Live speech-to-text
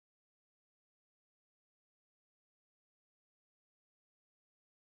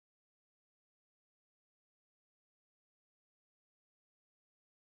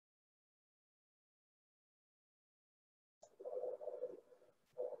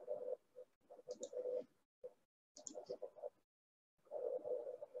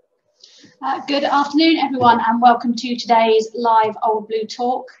Good afternoon, everyone, and welcome to today's live Old Blue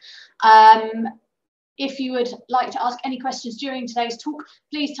Talk. If you would like to ask any questions during today's talk,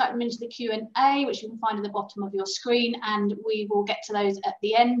 please type them into the Q&A, which you can find at the bottom of your screen, and we will get to those at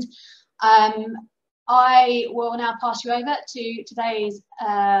the end. I will now pass you over to today's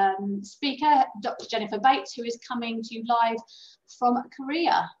speaker, Dr. Jennifer Bates, who is coming to you live from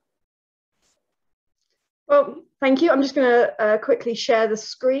Korea. Well, thank you. I'm just going to quickly share the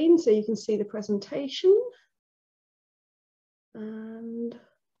screen so you can see the presentation. And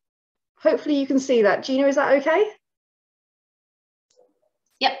hopefully you can see that. Gina, is that okay?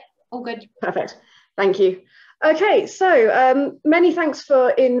 Yep, all good. Perfect. Thank you. Okay, so many thanks for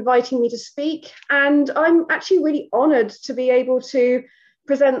inviting me to speak. And I'm actually really honoured to be able to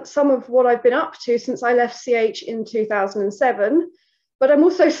present some of what I've been up to since I left CH in 2007. But I'm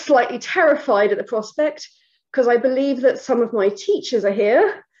also slightly terrified at the prospect because I believe that some of my teachers are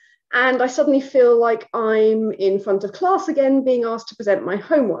here and I suddenly feel like I'm in front of class again being asked to present my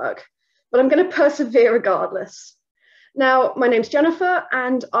homework, but I'm going to persevere regardless. Now, my name's Jennifer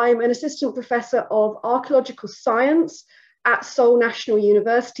and I'm an assistant professor of archaeological science at Seoul National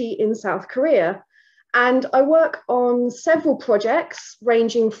University in South Korea. And I work on several projects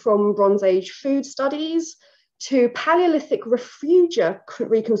ranging from Bronze Age food studies to Paleolithic refugia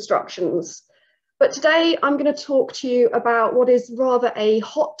reconstructions. But today I'm going to talk to you about what is rather a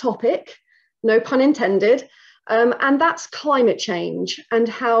hot topic, no pun intended, and that's climate change and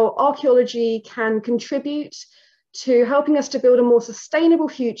how archaeology can contribute to helping us to build a more sustainable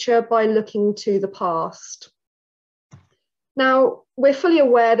future by looking to the past. Now, we're fully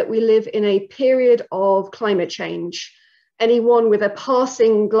aware that we live in a period of climate change. Anyone with a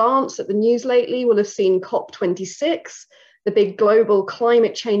passing glance at the news lately will have seen COP26, the big global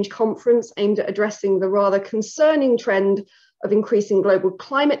climate change conference aimed at addressing the rather concerning trend of increasing global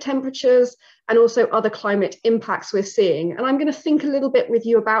climate temperatures and also other climate impacts we're seeing. And I'm going to think a little bit with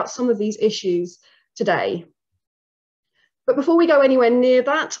you about some of these issues today. But before we go anywhere near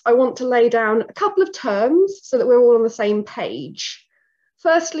that, I want to lay down a couple of terms so that we're all on the same page.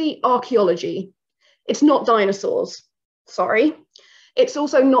 Firstly, archaeology. It's not dinosaurs. Sorry. It's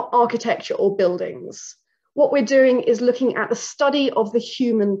also not architecture or buildings. What we're doing is looking at the study of the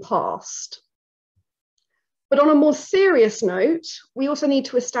human past. But on a more serious note, we also need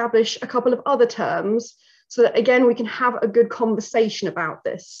to establish a couple of other terms so that, again, we can have a good conversation about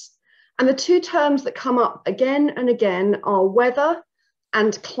this. And the two terms that come up again and again are weather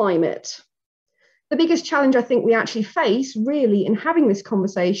and climate. The biggest challenge I think we actually face really in having this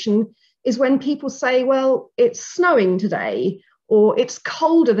conversation is when people say, well, it's snowing today, or it's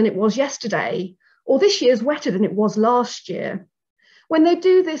colder than it was yesterday, or this year's wetter than it was last year. When they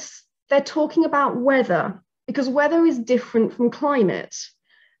do this, they're talking about weather, because weather is different from climate.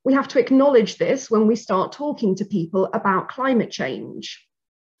 We have to acknowledge this when we start talking to people about climate change.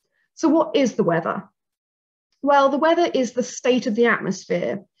 So what is the weather? Well, the weather is the state of the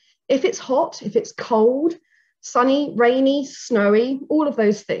atmosphere. If it's hot, if it's cold, sunny, rainy, snowy, all of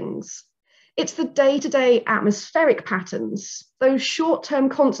those things. It's the day-to-day atmospheric patterns, those short-term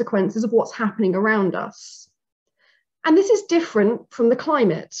consequences of what's happening around us. And this is different from the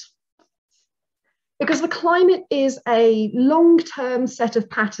climate, because the climate is a long-term set of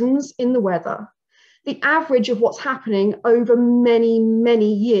patterns in the weather, the average of what's happening over many,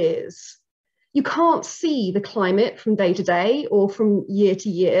 many years. You can't see the climate from day to day or from year to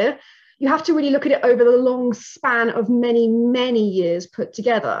year. You have to really look at it over the long span of many, many years put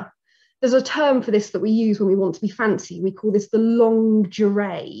together. There's a term for this that we use when we want to be fancy. We call this the longue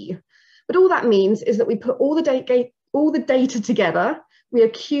durée. But all that means is that we put all the data together, we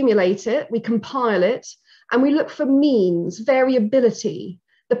accumulate it, we compile it, and we look for means, variability,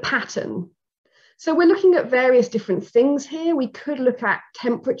 the pattern. So we're looking at various different things here. We could look at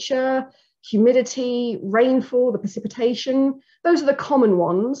temperature, humidity, rainfall, the precipitation. Those are the common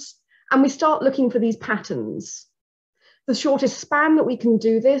ones. And we start looking for these patterns. The shortest span that we can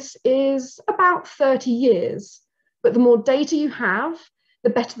do this is about 30 years. But the more data you have, the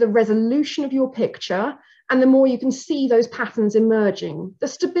better the resolution of your picture, and the more you can see those patterns emerging, the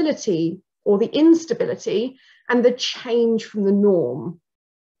stability or the instability, and the change from the norm.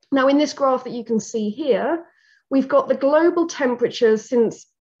 Now, in this graph that you can see here, we've got the global temperatures since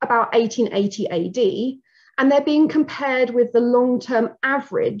about 1880 AD, and they're being compared with the long-term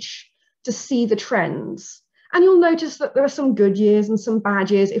average to see the trends. And you'll notice that there are some good years and some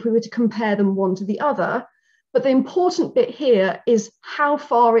bad years if we were to compare them one to the other. But the important bit here is how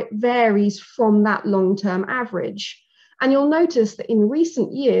far it varies from that long-term average. And you'll notice that in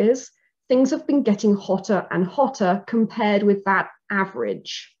recent years, things have been getting hotter and hotter compared with that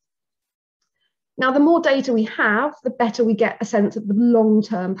average. Now, the more data we have, the better we get a sense of the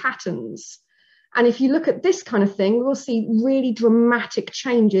long-term patterns. And if you look at this kind of thing, we'll see really dramatic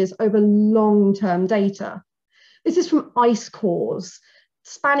changes over long-term data. This is from ice cores,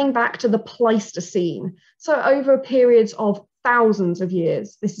 spanning back to the Pleistocene. So over periods of thousands of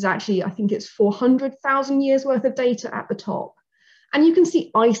years. This is actually, I think it's 400,000 years worth of data at the top. And you can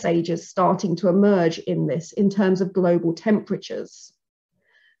see ice ages starting to emerge in this in terms of global temperatures.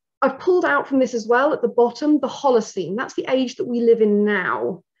 I've pulled out from this as well at the bottom, the Holocene. That's the age that we live in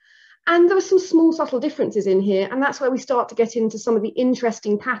now. And there are some small subtle differences in here, and that's where we start to get into some of the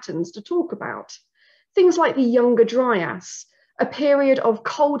interesting patterns to talk about. Things like the Younger Dryas, a period of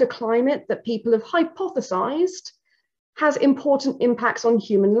colder climate that people have hypothesized has important impacts on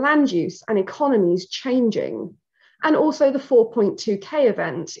human land use and economies changing. And also the 4.2K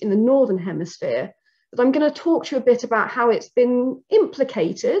event in the Northern Hemisphere, that I'm going to talk to you a bit about how it's been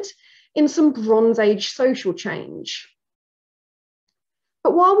implicated in some Bronze Age social change.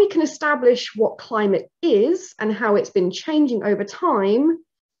 But while we can establish what climate is and how it's been changing over time,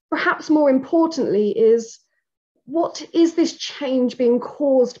 perhaps more importantly is, what is this change being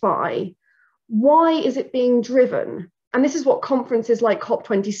caused by? Why is it being driven? And this is what conferences like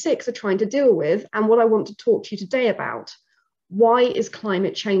COP26 are trying to deal with, and what I want to talk to you today about. Why is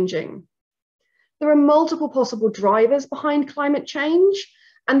climate changing? There are multiple possible drivers behind climate change,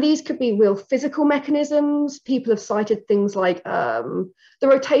 and these could be real physical mechanisms. People have cited things like the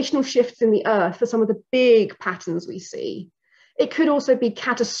rotational shifts in the Earth for some of the big patterns we see. It could also be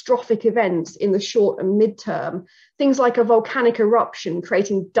catastrophic events in the short and mid-term, things like a volcanic eruption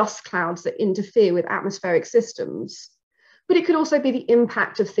creating dust clouds that interfere with atmospheric systems. But it could also be the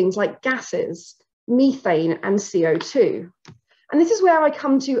impact of things like gases, methane and CO2. And this is where I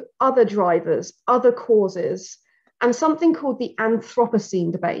come to other drivers, other causes, and something called the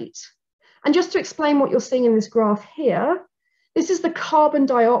Anthropocene debate. And just to explain what you're seeing in this graph here, this is the carbon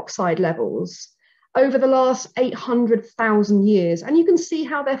dioxide levels over the last 800,000 years. And you can see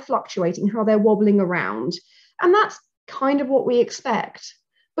how they're fluctuating, how they're wobbling around. And that's kind of what we expect.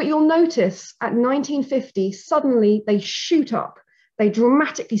 But you'll notice at 1950, suddenly they shoot up, they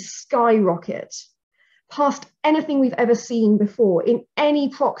dramatically skyrocket past anything we've ever seen before in any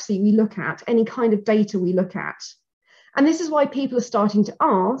proxy we look at, any kind of data we look at. And this is why people are starting to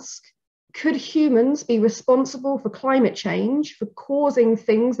ask, could humans be responsible for climate change, for causing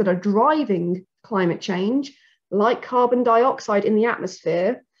things that are driving climate change, like carbon dioxide in the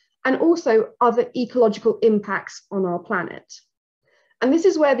atmosphere, and also other ecological impacts on our planet? And this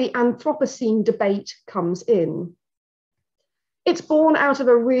is where the Anthropocene debate comes in. It's born out of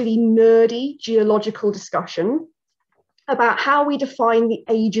a really nerdy geological discussion about how we define the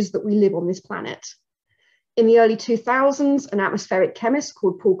ages that we live on this planet. In the early 2000s, an atmospheric chemist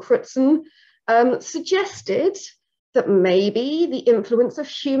called Paul Crutzen suggested that maybe the influence of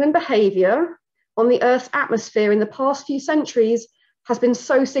human behavior on the Earth's atmosphere in the past few centuries has been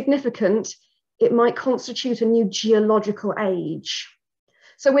so significant, it might constitute a new geological age.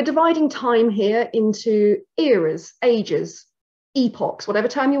 So we're dividing time here into eras, ages, epochs, whatever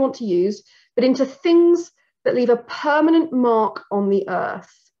term you want to use, but into things that leave a permanent mark on the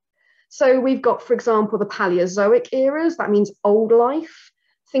Earth. So we've got, for example, the Paleozoic eras, that means old life,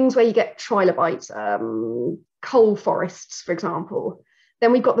 things where you get trilobites, coal forests, for example.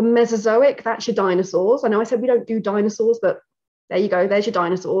 Then we've got the Mesozoic, that's your dinosaurs. I know I said we don't do dinosaurs, but there you go, there's your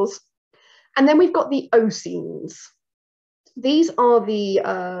dinosaurs. And then we've got the Ocenes. These are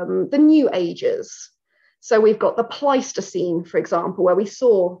the new ages. So we've got the Pleistocene, for example, where we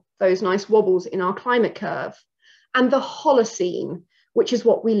saw those nice wobbles in our climate curve, and the Holocene, which is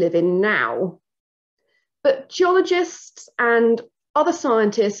what we live in now. But geologists and other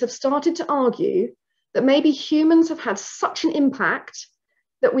scientists have started to argue that maybe humans have had such an impact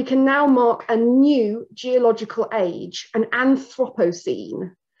that we can now mark a new geological age, an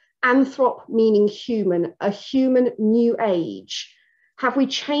Anthropocene. Anthrop meaning human, a human new age. Have we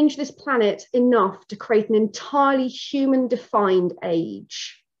changed this planet enough to create an entirely human-defined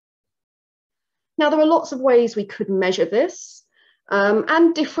age? Now, there are lots of ways we could measure this,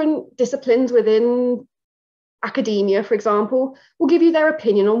 and different disciplines within academia, for example, will give you their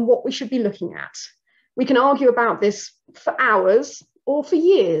opinion on what we should be looking at. We can argue about this for hours or for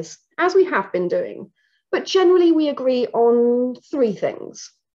years, as we have been doing, but generally we agree on three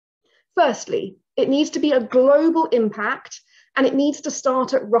things. Firstly, it needs to be a global impact, and it needs to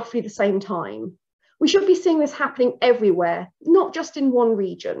start at roughly the same time. We should be seeing this happening everywhere, not just in one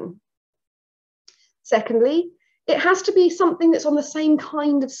region. Secondly, it has to be something that's on the same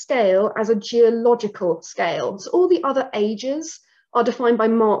kind of scale as a geological scale. So all the other ages are defined by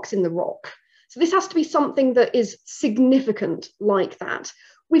marks in the rock. So this has to be something that is significant like that.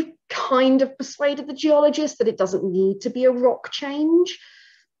 We've kind of persuaded the geologists that it doesn't need to be a rock change.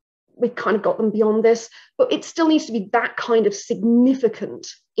 We've kind of got them beyond this, but it still needs to be that kind of significant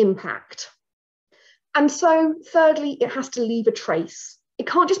impact. And so thirdly, it has to leave a trace. It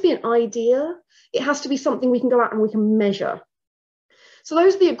can't just be an idea. It has to be something we can go out and we can measure. So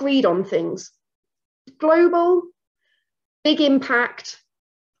those are the agreed on things: global, big impact,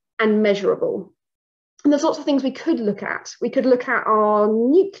 and measurable. And there's lots of things we could look at. We could look at our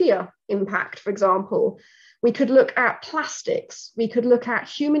nuclear impact, for example. We could look at plastics. We could look at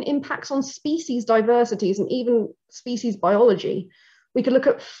human impacts on species diversities and even species biology. We could look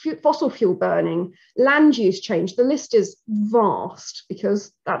at fossil fuel burning, land use change. The list is vast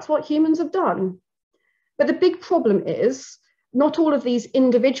because that's what humans have done. But the big problem is not all of these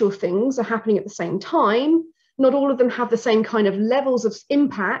individual things are happening at the same time. Not all of them have the same kind of levels of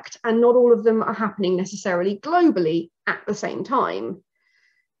impact, and not all of them are happening necessarily globally at the same time.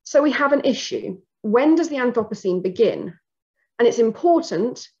 So we have an issue. When does the Anthropocene begin? And it's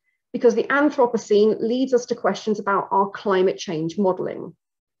important because the Anthropocene leads us to questions about our climate change modelling.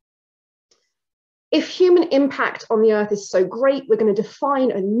 If human impact on the Earth is so great, we're going to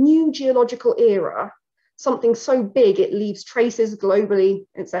define a new geological era, something so big it leaves traces globally,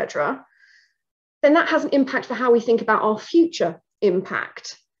 etc., then that has an impact for how we think about our future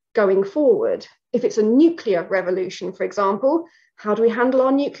impact going forward. If it's a nuclear revolution, for example, how do we handle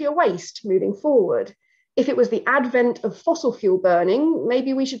our nuclear waste moving forward? If it was the advent of fossil fuel burning,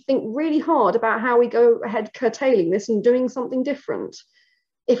 maybe we should think really hard about how we go ahead curtailing this and doing something different.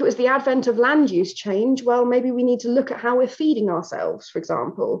 If it was the advent of land use change, well, maybe we need to look at how we're feeding ourselves, for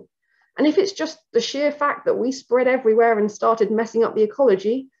example. And if it's just the sheer fact that we spread everywhere and started messing up the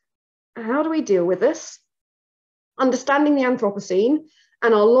ecology, how do we deal with this? Understanding the Anthropocene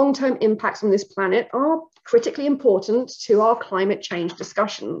and our long-term impacts on this planet are critically important to our climate change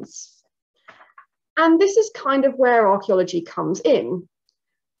discussions. And this is kind of where archaeology comes in.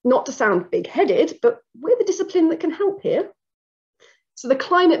 Not to sound big-headed, but we're the discipline that can help here. So the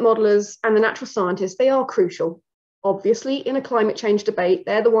climate modelers and the natural scientists, they are crucial. Obviously, in a climate change debate,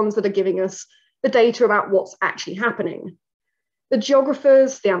 they're the ones that are giving us the data about what's actually happening. The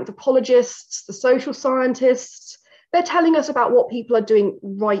geographers, the anthropologists, the social scientists, they're telling us about what people are doing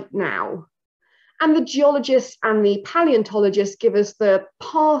right now. And the geologists and the paleontologists give us the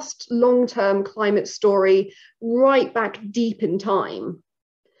past long-term climate story right back deep in time.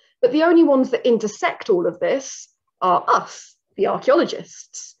 But the only ones that intersect all of this are us, the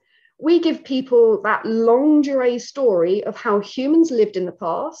archaeologists. We give people that longue durée story of how humans lived in the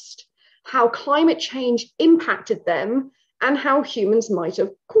past, how climate change impacted them, and how humans might have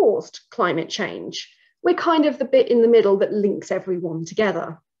caused climate change. We're kind of the bit in the middle that links everyone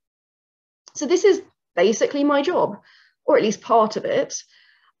together. So this is basically my job, or at least part of it.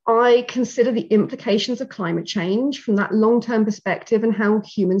 I consider the implications of climate change from that long-term perspective and how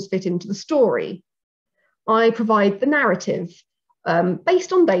humans fit into the story. I provide the narrative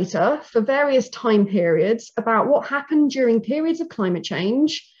based on data for various time periods about what happened during periods of climate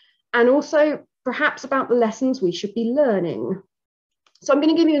change, and also perhaps about the lessons we should be learning. So I'm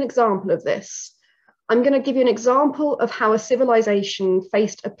going to give you an example of this. I'm going to give you an example of how a civilization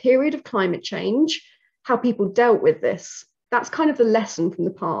faced a period of climate change, how people dealt with this. That's kind of the lesson from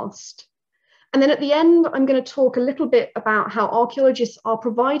the past. And then at the end, I'm going to talk a little bit about how archaeologists are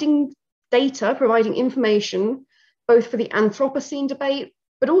providing data, providing information, both for the Anthropocene debate,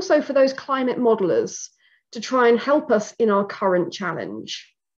 but also for those climate modelers to try and help us in our current challenge.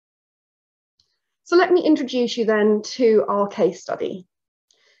 So let me introduce you then to our case study.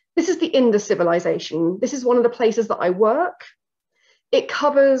 This is the Indus civilization. This is one of the places that I work. It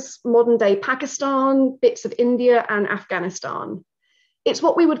covers modern day Pakistan, bits of India and Afghanistan. It's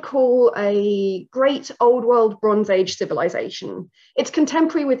what we would call a great old world Bronze Age civilization. It's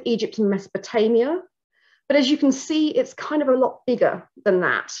contemporary with Egypt and Mesopotamia, but as you can see, it's kind of a lot bigger than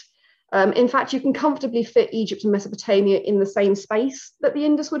that. In fact, you can comfortably fit Egypt and Mesopotamia in the same space that the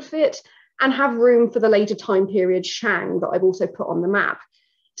Indus would fit, and have room for the later time period Shang that I've also put on the map.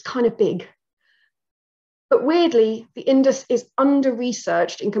 It's kind of big. But weirdly, the Indus is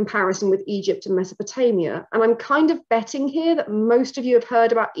under-researched in comparison with Egypt and Mesopotamia. And I'm kind of betting here that most of you have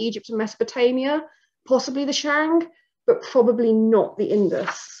heard about Egypt and Mesopotamia, possibly the Shang, but probably not the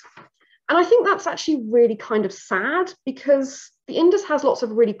Indus. And I think that's actually really kind of sad, because the Indus has lots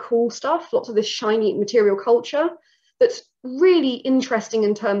of really cool stuff, lots of this shiny material culture that's really interesting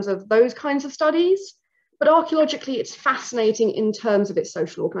in terms of those kinds of studies. But archaeologically, it's fascinating in terms of its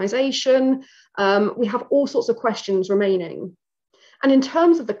social organization. We have all sorts of questions remaining. And in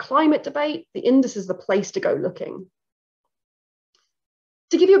terms of the climate debate, the Indus is the place to go looking.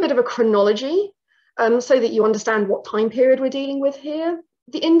 To give you a bit of a chronology, so that you understand what time period we're dealing with here,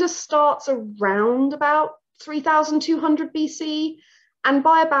 the Indus starts around about 3200 BC, and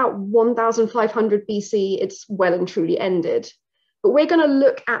by about 1500 BC, it's well and truly ended. But we're going to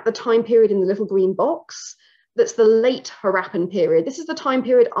look at the time period in the little green box. That's the late Harappan period. This is the time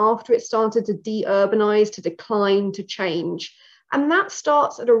period after it started to de-urbanize, to decline, to change. And that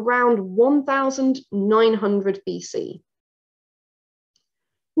starts at around 1900 BC.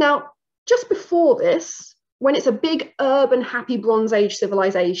 Now, just before this, when it's a big urban happy Bronze Age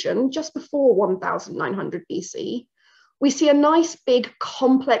civilization, just before 1900 BC, we see a nice big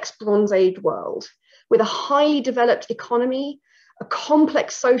complex Bronze Age world with a highly developed economy, a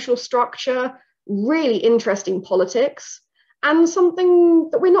complex social structure, really interesting politics, and something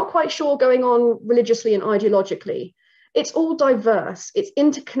that we're not quite sure going on religiously and ideologically. It's all diverse, it's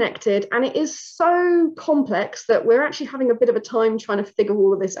interconnected, and it is so complex that we're actually having a bit of a time trying to figure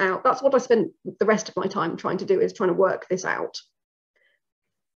all of this out. That's what I spent the rest of my time trying to do, is trying to work this out.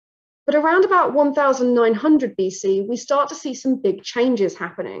 But around about 1900 BC, we start to see some big changes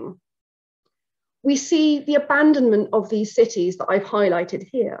happening. We see the abandonment of these cities that I've highlighted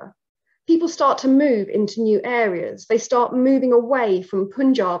here. People start to move into new areas. They start moving away from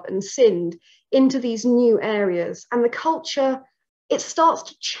Punjab and Sindh into these new areas. And the culture, it starts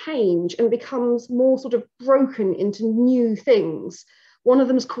to change and becomes more sort of broken into new things. One of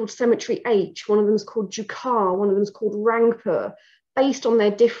them is called Cemetery H, one of them is called Jukar, one of them is called Rangpur, based on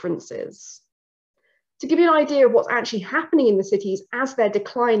their differences. To give you an idea of what's actually happening in the cities as they're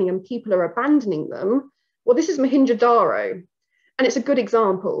declining and people are abandoning them, well, this is Mohenjo-Daro, and it's a good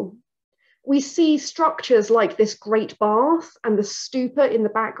example. We see structures like this great bath and the stupa in the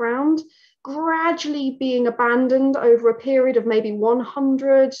background gradually being abandoned over a period of maybe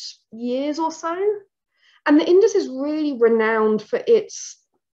 100 years or so. And the Indus is really renowned for its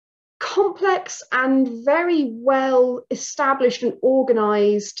complex and very well established and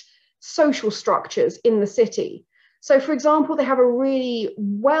organized social structures in the city. So, for example, they have a really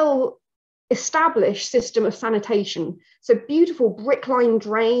well established system of sanitation. So beautiful brick-lined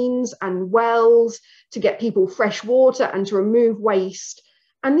drains and wells to get people fresh water and to remove waste.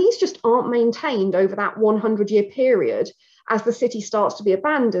 And these just aren't maintained over that 100-year period as the city starts to be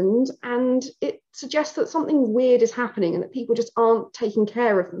abandoned. And it suggests that something weird is happening and that people just aren't taking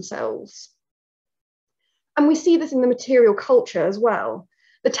care of themselves. And we see this in the material culture as well.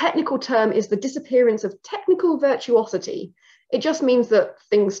 The technical term is the disappearance of technical virtuosity. It just means that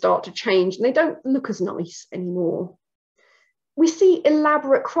things start to change and they don't look as nice anymore. We see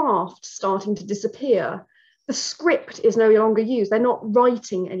elaborate craft starting to disappear. The script is no longer used. They're not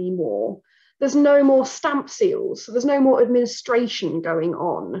writing anymore. There's no more stamp seals, so there's no more administration going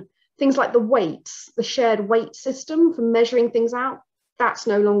on. Things like the weights, the shared weight system for measuring things out, that's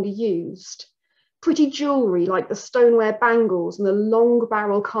no longer used. Pretty jewellery like the stoneware bangles and the long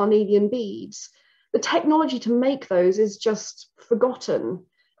barrel carnelian beads, the technology to make those is just forgotten,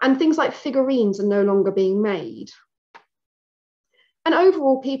 and things like figurines are no longer being made. And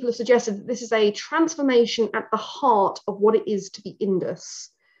overall, people have suggested that this is a transformation at the heart of what it is to be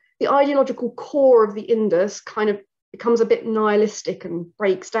Indus. The ideological core of the Indus kind of becomes a bit nihilistic and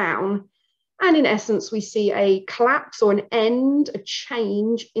breaks down. And in essence, we see a collapse or an end, a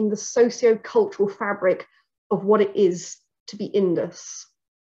change in the socio-cultural fabric of what it is to be Indus.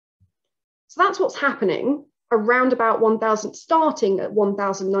 So that's what's happening around about 1000, starting at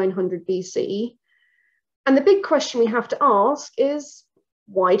 1900 BC. And the big question we have to ask is,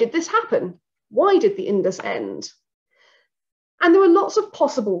 why did this happen? Why did the Indus end? And there were lots of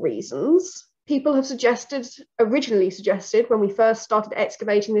possible reasons. People have originally suggested, when we first started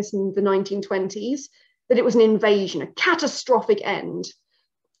excavating this in the 1920s, that it was an invasion, a catastrophic end.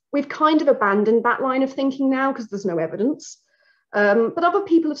 We've kind of abandoned that line of thinking now because there's no evidence. But other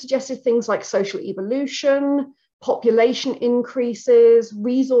people have suggested things like social evolution, population increases,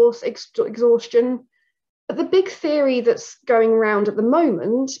 resource exhaustion. But the big theory that's going around at the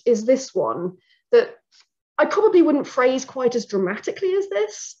moment is this one, that I probably wouldn't phrase quite as dramatically as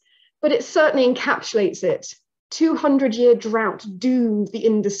this, but it certainly encapsulates it. 200-year drought doomed the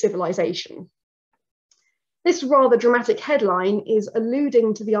Indus civilization. This rather dramatic headline is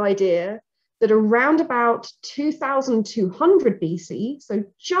alluding to the idea that around about 2200 BC, so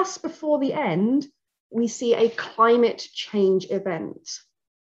just before the end, we see a climate change event.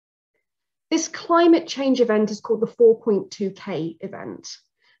 This climate change event is called the 4.2K event.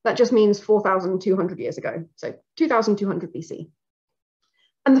 That just means 4,200 years ago, so 2200 BC.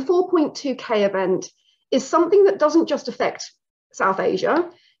 And the 4.2K event is something that doesn't just affect South Asia,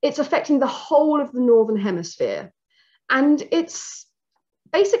 it's affecting the whole of the Northern Hemisphere. And it's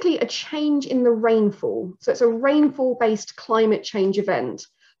basically a change in the rainfall. So it's a rainfall-based climate change event,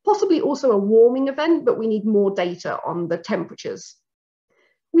 possibly also a warming event, but we need more data on the temperatures.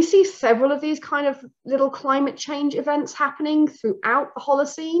 We see several of these kind of little climate change events happening throughout the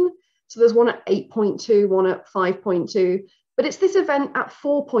Holocene. So there's one at 8.2, one at 5.2, but it's this event at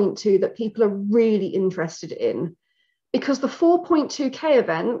 4.2 that people are really interested in, because the 4.2K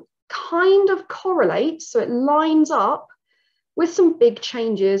event kind of correlates, so it lines up with some big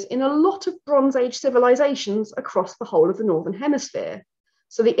changes in a lot of Bronze Age civilizations across the whole of the Northern Hemisphere.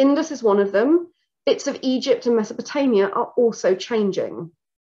 So the Indus is one of them. Bits of Egypt and Mesopotamia are also changing.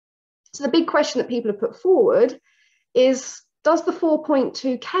 So the big question that people have put forward is, does the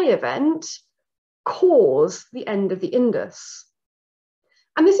 4.2K event cause the end of the Indus?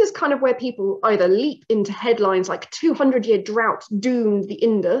 And this is kind of where people either leap into headlines like 200-year drought doomed the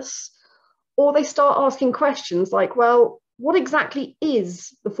Indus, or they start asking questions like, well, what exactly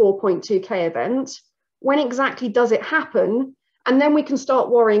is the 4.2K event? When exactly does it happen? And then we can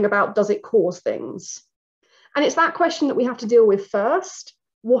start worrying about, does it cause things? And it's that question that we have to deal with first.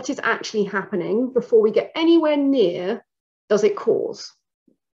 What is actually happening before we get anywhere near, does it cause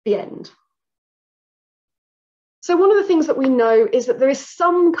the end? So one of the things that we know is that there is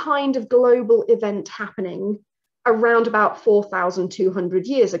some kind of global event happening around about 4,200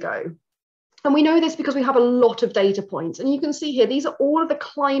 years ago. And we know this because we have a lot of data points. And you can see here, these are all of the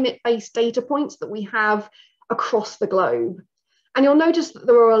climate-based data points that we have across the globe. And you'll notice that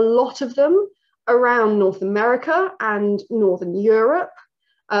there are a lot of them around North America and Northern Europe.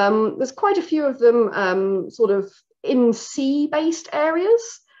 There's quite a few of them sort of in sea-based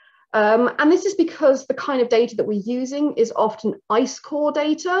areas. And this is because the kind of data that we're using is often ice core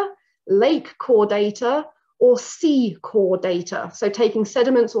data, lake core data, or sea core data, so taking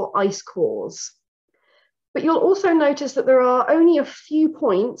sediments or ice cores. But you'll also notice that there are only a few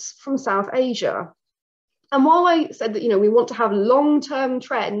points from South Asia. And while I said that, we want to have long-term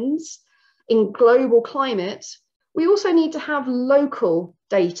trends in global climate, we also need to have local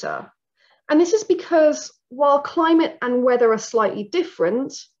data. And this is because while climate and weather are slightly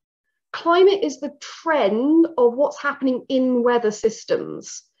different, climate is the trend of what's happening in weather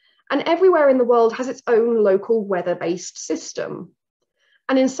systems. And everywhere in the world has its own local weather-based system.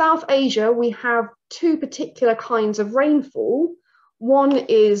 And in South Asia, we have two particular kinds of rainfall. One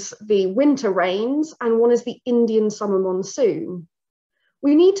is the winter rains, and one is the Indian summer monsoon.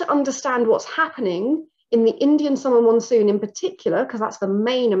 We need to understand what's happening in the Indian summer monsoon in particular, because that's the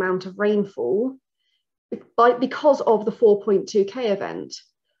main amount of rainfall, because of the 4.2K event.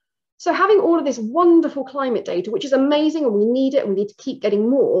 So having all of this wonderful climate data, which is amazing and we need it and we need to keep getting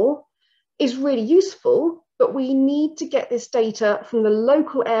more, is really useful, but we need to get this data from the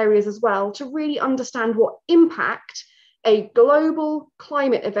local areas as well to really understand what impact a global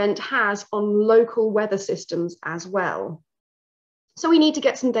climate event has on local weather systems as well. So we need to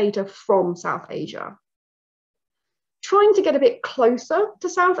get some data from South Asia. Trying to get a bit closer to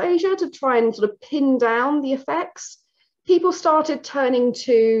South Asia to try and sort of pin down the effects, people started turning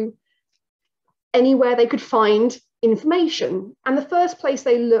to anywhere they could find information. And the first place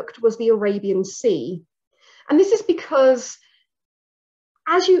they looked was the Arabian Sea. And this is because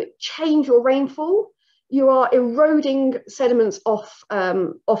as you change your rainfall, you are eroding sediments off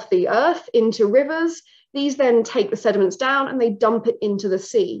the earth into rivers. These then take the sediments down and they dump it into the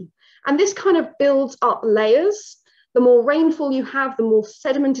sea. And this kind of builds up layers. The more rainfall you have, the more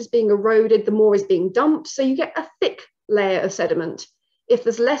sediment is being eroded, the more is being dumped. So you get a thick layer of sediment. If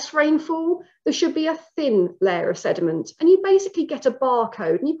there's less rainfall, there should be a thin layer of sediment. And you basically get a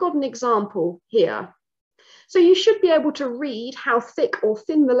barcode. And you've got an example here. So you should be able to read how thick or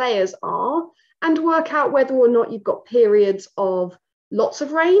thin the layers are and work out whether or not you've got periods of lots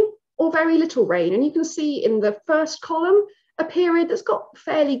of rain or very little rain. And you can see in the first column, a period that's got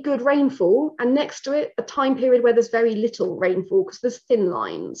fairly good rainfall, and next to it, a time period where there's very little rainfall because there's thin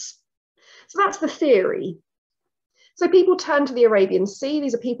lines. So that's the theory. So people turn to the Arabian Sea.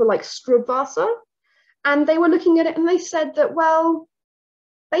 These are people like Strubwasser, and they were looking at it and they said that, well,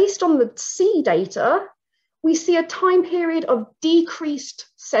 based on the sea data, we see a time period of decreased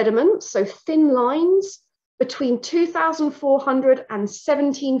sediment, so thin lines, between 2400 and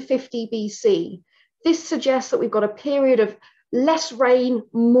 1750 BC. This suggests that we've got a period of less rain,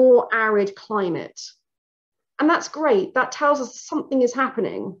 more arid climate. And that's great. That tells us something is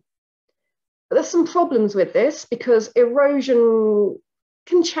happening. But there's some problems with this because erosion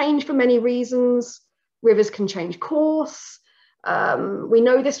can change for many reasons. Rivers can change course. We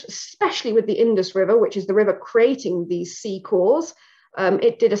know this especially with the Indus River, which is the river creating these sea cores.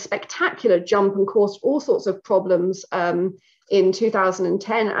 It did a spectacular jump and caused all sorts of problems in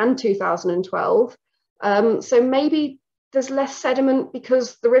 2010 and 2012. So maybe there's less sediment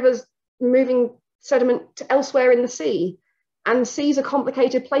because the river's moving sediment to elsewhere in the sea. And seas are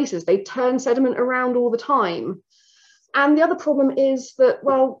complicated places. They turn sediment around all the time. And the other problem is that,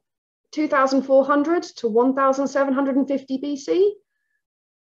 well, 2,400 to 1,750 BC,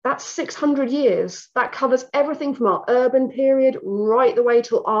 that's 600 years. That covers everything from our urban period right the way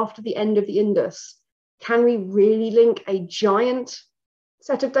till after the end of the Indus. Can we really link a giant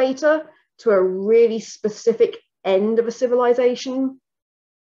set of data to a really specific end of a civilization?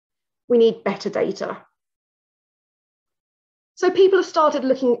 We need better data. So people have started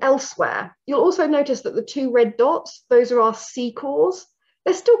looking elsewhere. You'll also notice that the two red dots, those are our sea cores.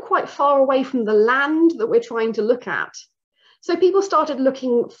 They're still quite far away from the land that we're trying to look at. So people started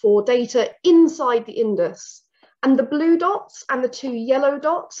looking for data inside the Indus. And the blue dots and the two yellow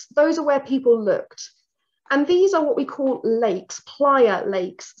dots, those are where people looked. And these are what we call lakes, playa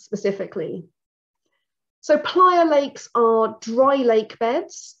lakes specifically. So playa lakes are dry lake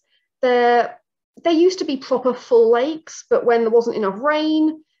beds. They used to be proper full lakes, but when there wasn't enough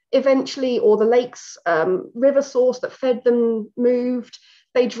rain, eventually, or the lake's river source that fed them moved,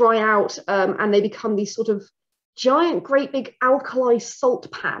 they dry out and they become these sort of giant, great big alkali salt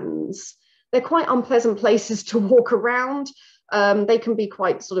pans. They're quite unpleasant places to walk around. They can be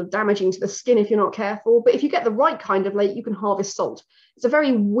quite sort of damaging to the skin if you're not careful, but if you get the right kind of lake, you can harvest salt. It's a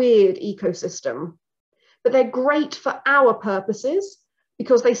very weird ecosystem, but they're great for our purposes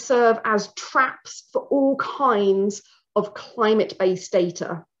because they serve as traps for all kinds of climate-based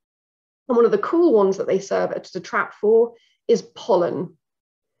data. And one of the cool ones that they serve as a trap for is pollen.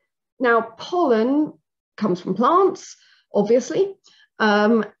 Now, pollen comes from plants, obviously,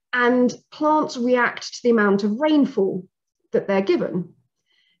 and plants react to the amount of rainfall that they're given.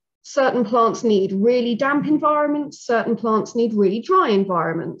 Certain plants need really damp environments, certain plants need really dry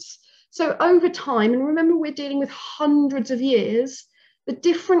environments. So over time, and remember we're dealing with hundreds of years, the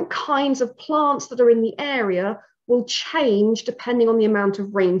different kinds of plants that are in the area will change depending on the amount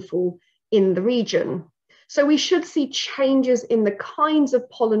of rainfall in the region. So we should see changes in the kinds of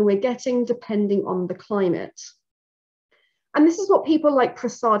pollen we're getting depending on the climate. And this is what people like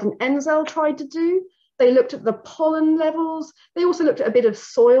Prasad and Enzel tried to do. They looked at the pollen levels. They also looked at a bit of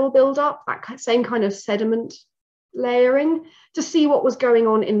soil buildup, that same kind of sediment layering, to see what was going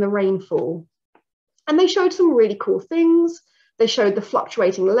on in the rainfall. And they showed some really cool things. They showed the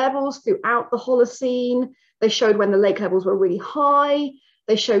fluctuating levels throughout the Holocene. They showed when the lake levels were really high.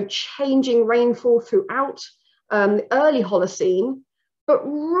 They showed changing rainfall throughout the early Holocene. But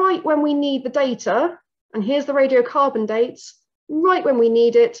right when we need the data, and here's the radiocarbon dates, right when we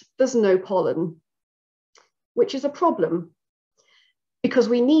need it, there's no pollen, which is a problem because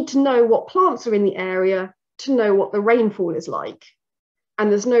we need to know what plants are in the area to know what the rainfall is like.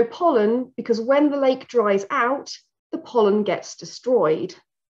 And there's no pollen because when the lake dries out, the pollen gets destroyed.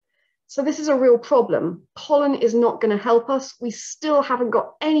 So this is a real problem. Pollen is not going to help us. We still haven't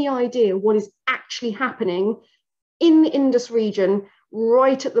got any idea what is actually happening in the Indus region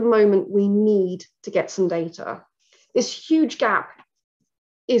right at the moment we need to get some data. This huge gap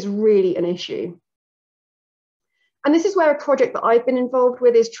is really an issue. And this is where a project that I've been involved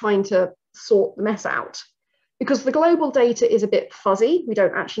with is trying to sort the mess out, because the global data is a bit fuzzy. We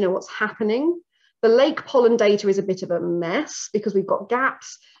don't actually know what's happening. The lake pollen data is a bit of a mess because we've got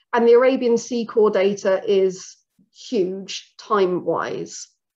gaps, and the Arabian Sea core data is huge time-wise.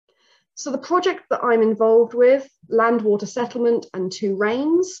 So the project that I'm involved with, Land, Water Settlement and Two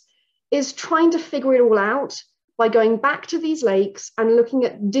Rains, is trying to figure it all out by going back to these lakes and looking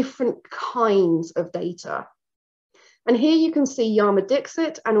at different kinds of data. And here you can see Yama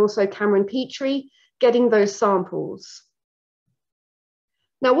Dixit and also Cameron Petrie getting those samples.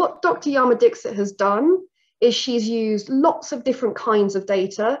 Now, what Dr. Yama Dixit has done is she's used lots of different kinds of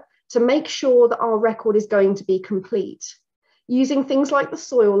data to make sure that our record is going to be complete, using things like the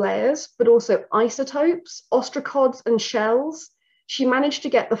soil layers, but also isotopes, ostracods, and shells. She managed to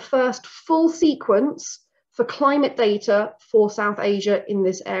get the first full sequence for climate data for South Asia in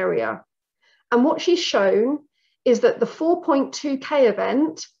this area. And what she's shown is that the 4.2K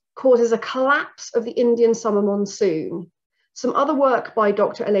event causes a collapse of the Indian summer monsoon. Some other work by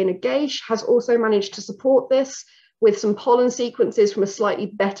Dr. Elena Geish has also managed to support this with some pollen sequences from a slightly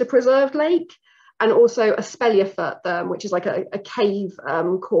better preserved lake and also a speleophyrt, which is like a cave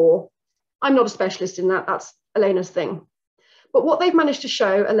core. I'm not a specialist in that, that's Elena's thing. But what they've managed to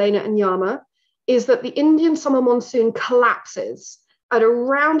show, Elena and Yama, is that the Indian summer monsoon collapses at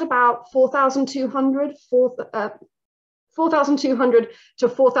around about 4,200 to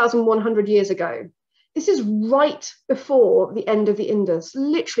 4,100 years ago. This is right before the end of the Indus,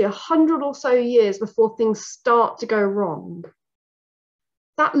 literally 100 or so years before things start to go wrong.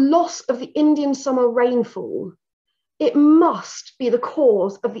 That loss of the Indian summer rainfall, it must be the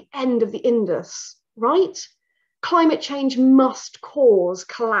cause of the end of the Indus, right? Climate change must cause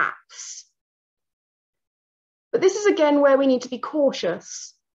collapse. But this is again where we need to be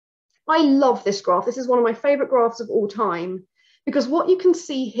cautious. I love this graph. This is one of my favorite graphs of all time, because what you can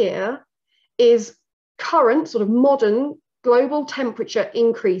see here is current sort of modern global temperature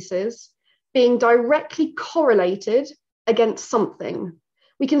increases being directly correlated against something.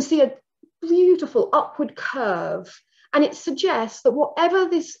 We can see a beautiful upward curve, and it suggests that whatever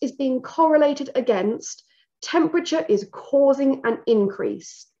this is being correlated against, temperature is causing an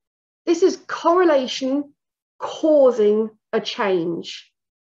increase. This is correlation causing a change,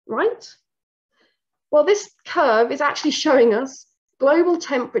 right? Well, this curve is actually showing us global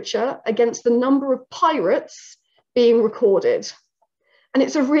temperature against the number of pirates being recorded. And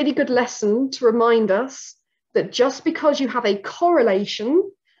it's a really good lesson to remind us that just because you have a correlation,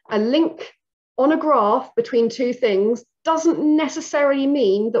 a link on a graph between two things, doesn't necessarily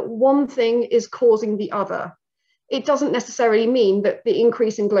mean that one thing is causing the other. It doesn't necessarily mean that the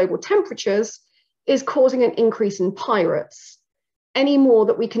increase in global temperatures is causing an increase in pirates, any more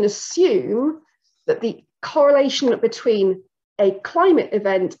that we can assume that the correlation between a climate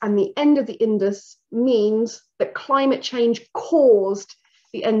event and the end of the Indus means that climate change caused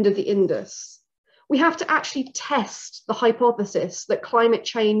the end of the Indus. We have to actually test the hypothesis that climate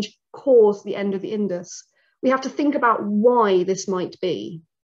change caused the end of the Indus. We have to think about why this might be.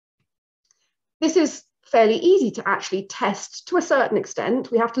 This is fairly easy to actually test to a certain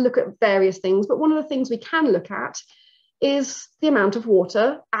extent. We have to look at various things, but one of the things we can look at is the amount of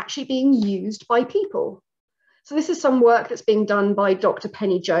water actually being used by people. So this is some work that's being done by Dr.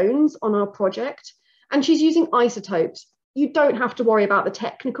 Penny Jones on our project, and she's using isotopes. You don't have to worry about the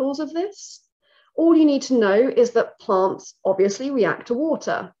technicals of this. All you need to know is that plants obviously react to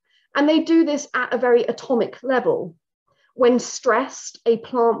water, and they do this at a very atomic level. When stressed, a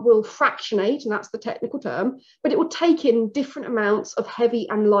plant will fractionate, and that's the technical term, but it will take in different amounts of heavy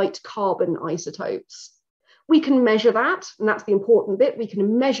and light carbon isotopes. We can measure that, and that's the important bit. We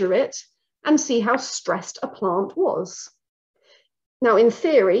can measure it and see how stressed a plant was. Now, in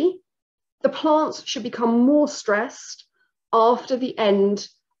theory, the plants should become more stressed after the end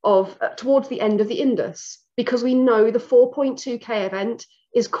of, towards the end of the Indus, because we know the 4.2K event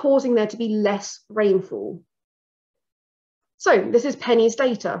is causing there to be less rainfall. So this is Penny's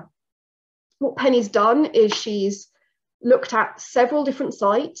data. What Penny's done is she's looked at several different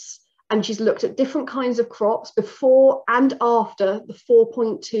sites, and she's looked at different kinds of crops before and after the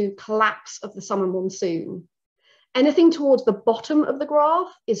 4.2 collapse of the summer monsoon. Anything towards the bottom of the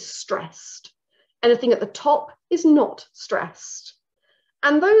graph is stressed. Anything at the top is not stressed.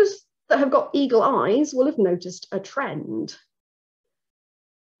 And those that have got eagle eyes will have noticed a trend.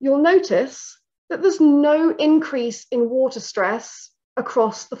 You'll notice that there's no increase in water stress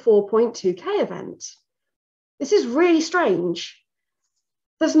across the 4.2K event. This is really strange.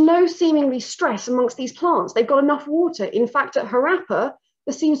 There's no seemingly stress amongst these plants. They've got enough water. In fact, at Harappa,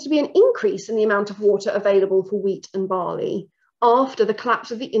 there seems to be an increase in the amount of water available for wheat and barley after the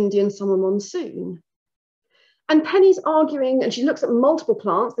collapse of the Indian summer monsoon. And Penny's arguing, and she looks at multiple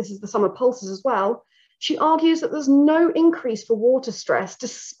plants, this is the summer pulses as well, she argues that there's no increase for water stress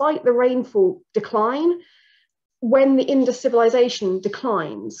despite the rainfall decline when the Indus civilization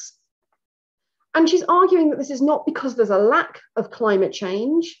declines. And she's arguing that this is not because there's a lack of climate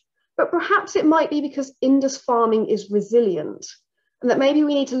change, but perhaps it might be because Indus farming is resilient, and that maybe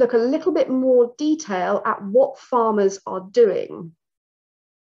we need to look a little bit more detail at what farmers are doing.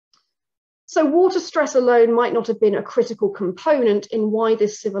 So water stress alone might not have been a critical component in why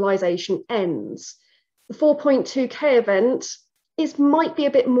this civilization ends. The 4.2K event might be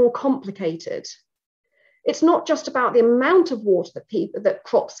a bit more complicated. It's not just about the amount of water that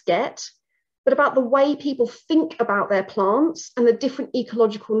crops get, but about the way people think about their plants and the different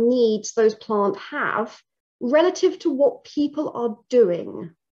ecological needs those plants have relative to what people are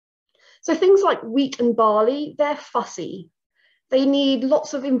doing. So things like wheat and barley, they're fussy. They need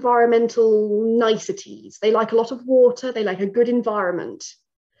lots of environmental niceties. They like a lot of water, they like a good environment.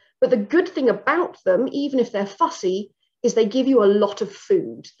 But the good thing about them, even if they're fussy, is they give you a lot of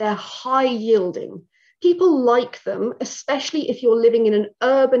food. They're high yielding. People like them, especially if you're living in an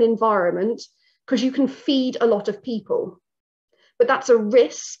urban environment, because you can feed a lot of people. But that's a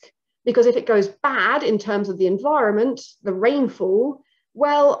risk Because if it goes bad in terms of the environment, the rainfall,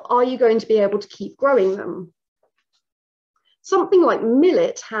 well, are you going to be able to keep growing them? Something like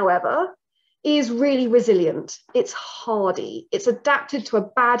millet, however, is really resilient. It's hardy. It's adapted to a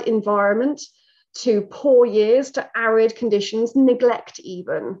bad environment, to poor years, to arid conditions, neglect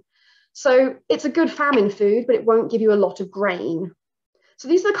even. So it's a good famine food, but it won't give you a lot of grain. So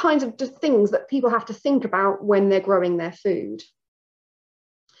these are the kinds of things that people have to think about when they're growing their food.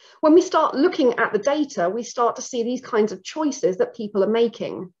 When we start looking at the data, we start to see these kinds of choices that people are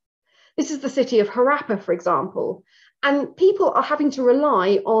making. This is the city of Harappa, for example, and people are having to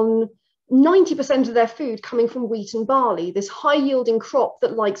rely on 90% of their food coming from wheat and barley, this high-yielding crop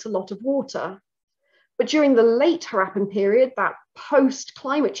that likes a lot of water. But during the late Harappan period, that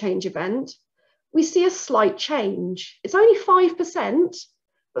post-climate change event, we see a slight change. It's only 5%,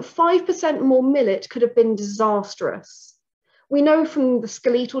 but 5% more millet could have been disastrous. We know from the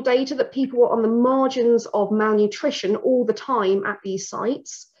skeletal data that people were on the margins of malnutrition all the time at these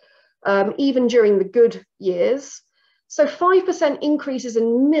sites, even during the good years. So 5% increases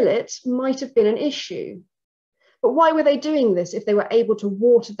in millet might have been an issue. But why were they doing this if they were able to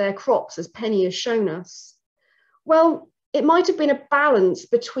water their crops, as Penny has shown us? Well, it might have been a balance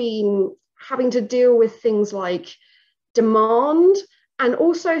between having to deal with things like demand and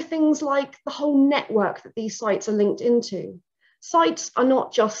also things like the whole network that these sites are linked into. Sites are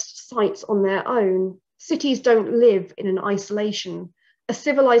not just sites on their own. Cities don't live in an isolation. A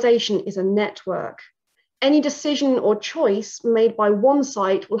civilization is a network. Any decision or choice made by one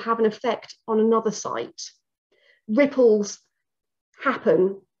site will have an effect on another site. Ripples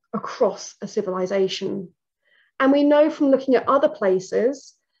happen across a civilization. And we know from looking at other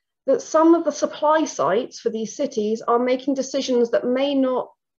places that some of the supply sites for these cities are making decisions that may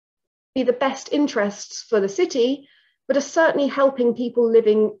not be the best interests for the city, but are certainly helping people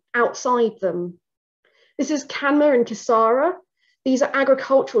living outside them. This is Kanma and Kisara. These are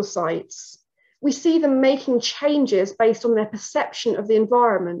agricultural sites. We see them making changes based on their perception of the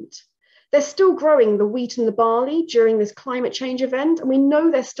environment. They're still growing the wheat and the barley during this climate change event, and we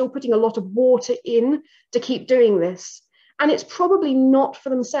know they're still putting a lot of water in to keep doing this. And it's probably not for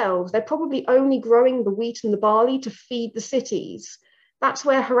themselves. They're probably only growing the wheat and the barley to feed the cities. That's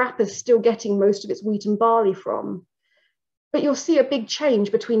where Harappa is still getting most of its wheat and barley from. But you'll see a big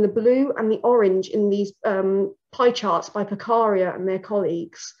change between the blue and the orange in these pie charts by Pakaria and their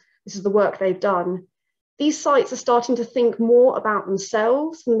colleagues. This is the work they've done. These sites are starting to think more about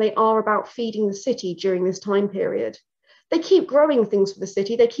themselves than they are about feeding the city during this time period. They keep growing things for the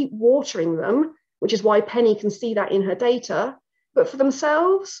city, they keep watering them, which is why Penny can see that in her data. But for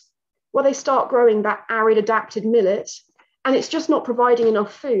themselves, well, they start growing that arid adapted millet, and it's just not providing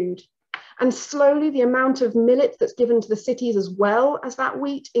enough food. And slowly the amount of millet that's given to the cities as well as that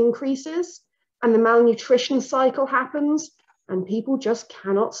wheat increases, and the malnutrition cycle happens, and people just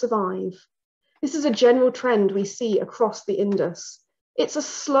cannot survive. This is a general trend we see across the Indus. It's a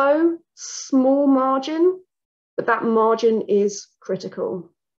slow, small margin, but that margin is critical.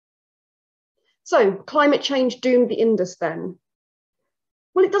 So climate change doomed the Indus then?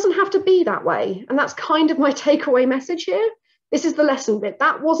 Well, it doesn't have to be that way. And that's kind of my takeaway message here. This is the lesson bit.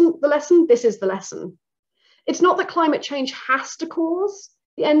 That wasn't the lesson, this is the lesson. It's not that climate change has to cause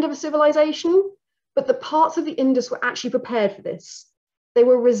the end of a civilization, but the parts of the Indus were actually prepared for this. They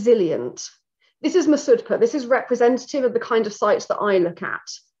were resilient. This is Masudpa. This is representative of the kind of sites that I look at.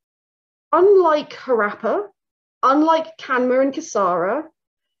 Unlike Harappa, unlike Kanma and Kisara,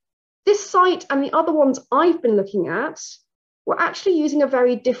 this site and the other ones I've been looking at were actually using a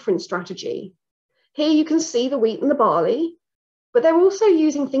very different strategy. Here you can see the wheat and the barley, but they're also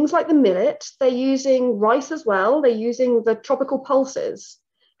using things like the millet. They're using rice as well. They're using the tropical pulses.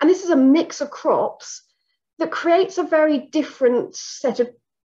 And this is a mix of crops that creates a very different set of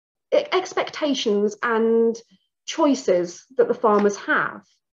expectations and choices that the farmers have.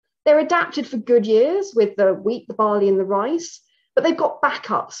 They're adapted for good years with the wheat, the barley, and the rice, but they've got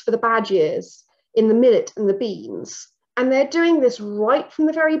backups for the bad years in the millet and the beans. And they're doing this right from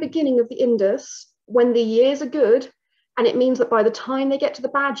the very beginning of the Indus when the years are good, and it means that by the time they get to the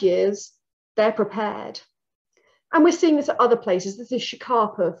bad years, they're prepared. And we're seeing this at other places. This is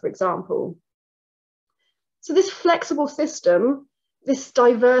Shikapa, for example. So this flexible system, this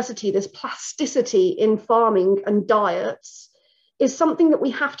diversity, this plasticity in farming and diets is something that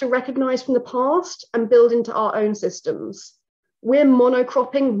we have to recognize from the past and build into our own systems. We're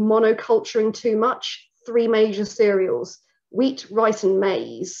monocropping, monoculturing too much, 3 major cereals, wheat, rice, and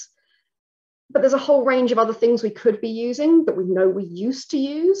maize. But there's a whole range of other things we could be using that we know we used to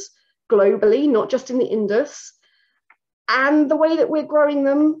use globally, not just in the Indus. And the way that we're growing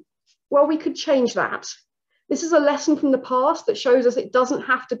them Well, we could change that. This is a lesson from the past that shows us it doesn't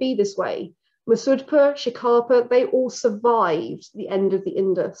have to be this way. Masudpur, Shikarpa, they all survived the end of the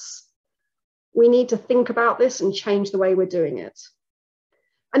Indus. We need to think about this and change the way we're doing it.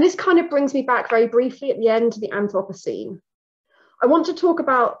 And this kind of brings me back very briefly at the end to the Anthropocene. I want to talk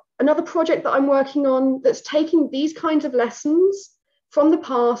about another project that I'm working on that's taking these kinds of lessons from the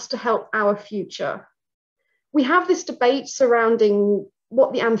past to help our future. We have this debate surrounding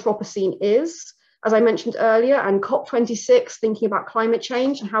what the Anthropocene is, as I mentioned earlier, and COP26 thinking about climate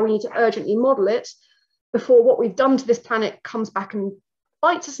change and how we need to urgently model it before what we've done to this planet comes back and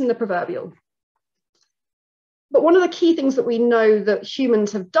bites us in the proverbial. But one of the key things that we know that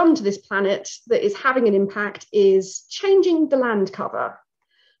humans have done to this planet that is having an impact is changing the land cover.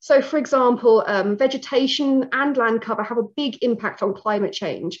 So for example, vegetation and land cover have a big impact on climate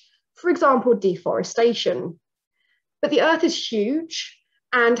change. For example, deforestation. But the Earth is huge,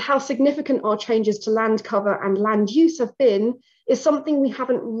 and how significant our changes to land cover and land use have been is something we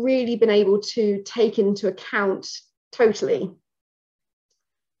haven't really been able to take into account totally.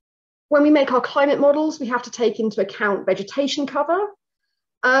 When we make our climate models, we have to take into account vegetation cover.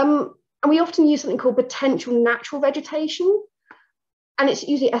 And we often use something called potential natural vegetation. And it's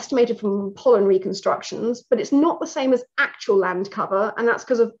usually estimated from pollen reconstructions, but it's not the same as actual land cover. And that's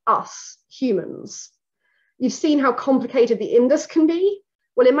because of us, humans. You've seen how complicated the Indus can be.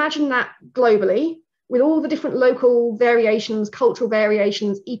 Well, imagine that globally with all the different local variations, cultural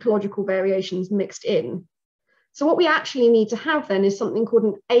variations, ecological variations mixed in. So what we actually need to have then is something called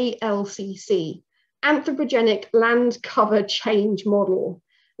an ALCC, anthropogenic land cover change model,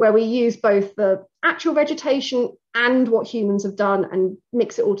 where we use both the actual vegetation and what humans have done and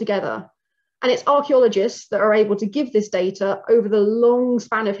mix it all together. And it's archaeologists that are able to give this data over the long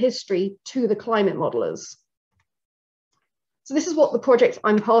span of history to the climate modelers. So this is what the project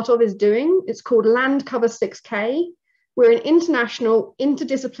I'm part of is doing. It's called Land Cover 6K. We're an international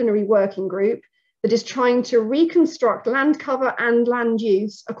interdisciplinary working group that is trying to reconstruct land cover and land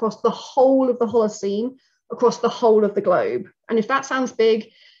use across the whole of the Holocene, across the whole of the globe. And if that sounds big,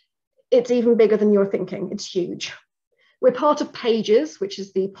 it's even bigger than you're thinking. It's huge. We're part of PAGES, which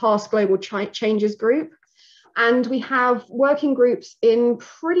is the Past Global Changes group. And we have working groups in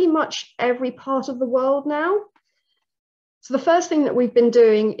pretty much every part of the world now. So the first thing that we've been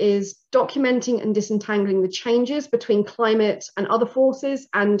doing is documenting and disentangling the changes between climate and other forces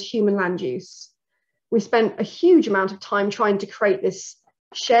and human land use. We spent a huge amount of time trying to create this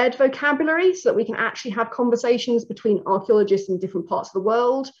shared vocabulary so that we can actually have conversations between archaeologists in different parts of the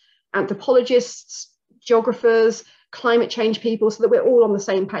world, anthropologists, geographers, climate change people, so that we're all on the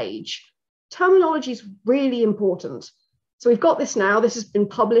same page. Terminology is really important. So we've got this now. This has been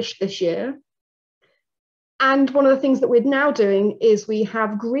published this year. And one of the things that we're now doing is we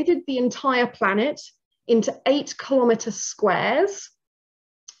have gridded the entire planet into 8 kilometer squares.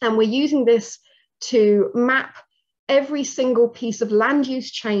 And we're using this to map every single piece of land use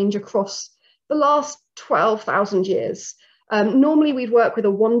change across the last 12,000 years. Normally we'd work with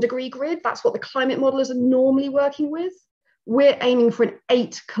a 1 degree grid. That's what the climate modelers are normally working with. We're aiming for an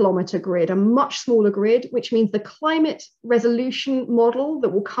 8 kilometer grid, a much smaller grid, which means the climate resolution model that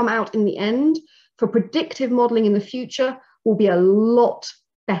will come out in the end for predictive modeling in the future will be a lot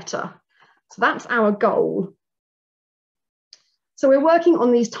better. So that's our goal. So we're working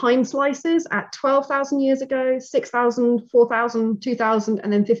on these time slices at 12,000 years ago, 6,000, 4,000, 2,000,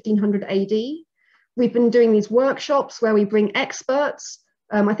 and then 1500 AD. We've been doing these workshops where we bring experts.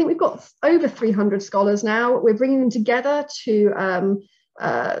 I think we've got over 300 scholars now. We're bringing them together to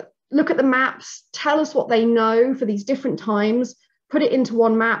look at the maps, tell us what they know for these different times, put it into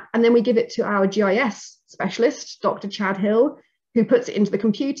one map, and then we give it to our GIS specialist, Dr. Chad Hill, who puts it into the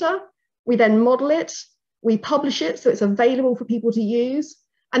computer. We then model it, we publish it so it's available for people to use,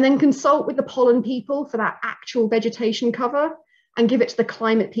 and then consult with the pollen people for that actual vegetation cover and give it to the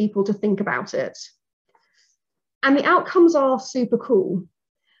climate people to think about it. And the outcomes are super cool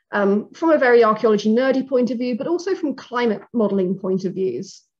from a very archaeology nerdy point of view, but also from climate modeling point of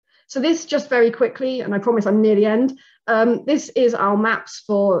views. So this, just very quickly, and I promise I'm near the end, this is our maps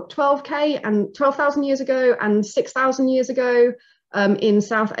for 12K and 12,000 years ago and 6,000 years ago in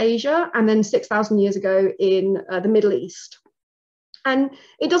South Asia, and then 6,000 years ago in the Middle East. And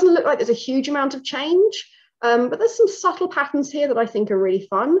it doesn't look like there's a huge amount of change, but there's some subtle patterns here that I think are really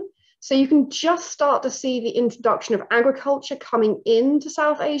fun. So you can just start to see the introduction of agriculture coming into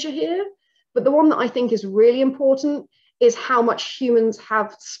South Asia here. But the one that I think is really important is how much humans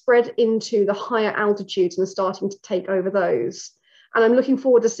have spread into the higher altitudes and are starting to take over those. And I'm looking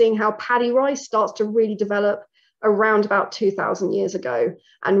forward to seeing how paddy rice starts to really develop around about 2,000 years ago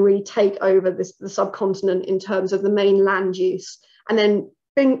and really take over the subcontinent in terms of the main land use, and then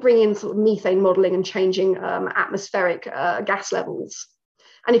bring in sort of methane modelling and changing atmospheric gas levels.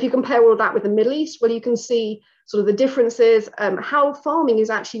 And if you compare all of that with the Middle East, well, you can see sort of the differences, how farming is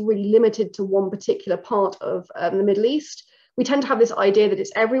actually really limited to one particular part of the Middle East. We tend to have this idea that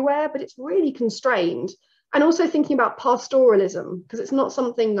it's everywhere, but it's really constrained. And also thinking about pastoralism, because it's not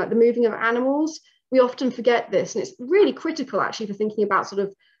something like the moving of animals. We often forget this, and it's really critical actually for thinking about sort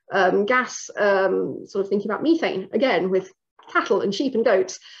of gas, sort of thinking about methane, again, with cattle and sheep and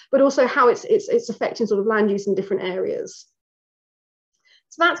goats, but also how it's affecting sort of land use in different areas.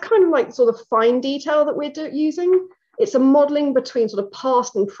 So that's kind of like sort of fine detail that we're using. It's a modelling between sort of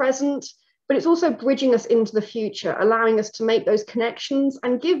past and present, but it's also bridging us into the future, allowing us to make those connections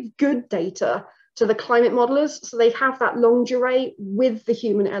and give good data to the climate modelers so they have that longue durée with the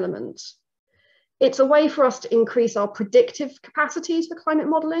human element. It's a way for us to increase our predictive capacities for climate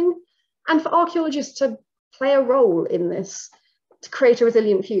modelling and for archaeologists to play a role in this to create a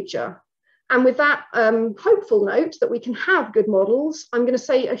resilient future. And with that hopeful note that we can have good models, I'm going to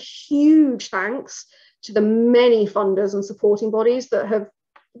say a huge thanks to the many funders and supporting bodies that have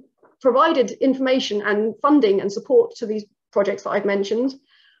provided information and funding and support to these projects that I've mentioned.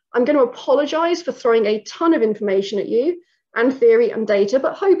 I'm going to apologise for throwing a ton of information at you and theory and data,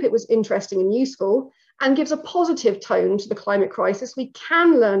 but hope it was interesting and useful and gives a positive tone to the climate crisis. We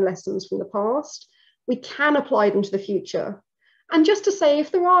can learn lessons from the past, we can apply them to the future. And just to say,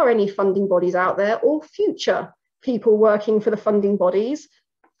 if there are any funding bodies out there or future people working for the funding bodies,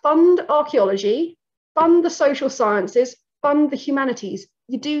 fund archaeology, fund the social sciences, fund the humanities.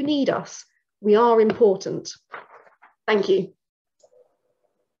 You do need us. We are important. Thank you.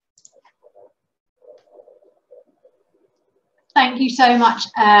 Thank you so much,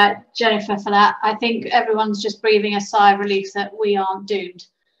 Jennifer, for that. I think everyone's just breathing a sigh of relief that we aren't doomed.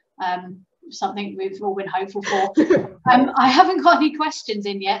 Something we've all been hopeful for. I haven't got any questions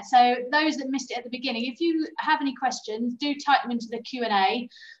in yet, so those that missed it at the beginning, if you have any questions, do type them into the Q&A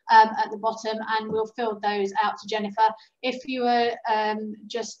at the bottom, and we'll fill those out to Jennifer. If you were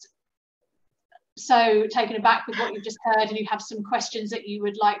just so taken aback with what you've just heard and you have some questions that you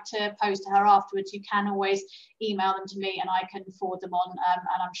would like to pose to her afterwards, you can always email them to me and I can forward them on,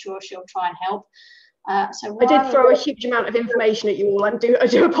 and I'm sure she'll try and help. So I did throw a huge amount of information at you all, and I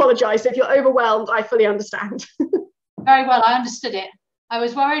do apologise. If you're overwhelmed, I fully understand. Very well, I understood it. I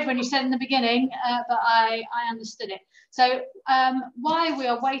was worried when you said in the beginning, but I understood it. So while we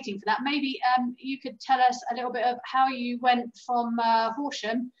are waiting for that, maybe you could tell us a little bit of how you went from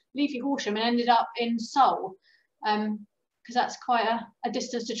Horsham, leafy Horsham, and ended up in Seoul, because that's quite a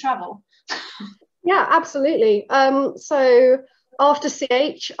distance to travel. Yeah, absolutely. So after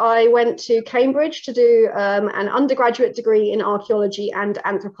CH, I went to Cambridge to do an undergraduate degree in archaeology and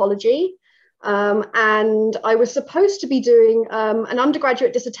anthropology. And I was supposed to be doing an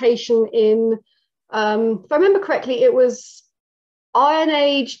undergraduate dissertation in, if I remember correctly, it was Iron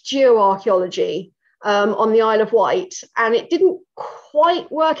Age geoarchaeology on the Isle of Wight. And it didn't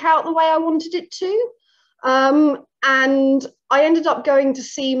quite work out the way I wanted it to. And I ended up going to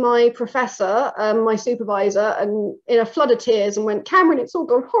see my professor, my supervisor, and in a flood of tears, and went, "Cameron, it's all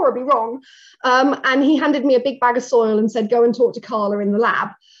gone horribly wrong." And he handed me a big bag of soil and said, "Go and talk to Carla in the lab."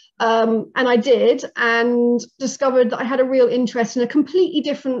 And I did, and discovered that I had a real interest in a completely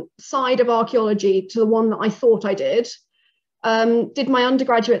different side of archaeology to the one that I thought I did. Did my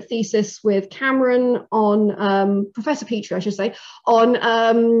undergraduate thesis with Cameron on, Professor Petrie, I should say,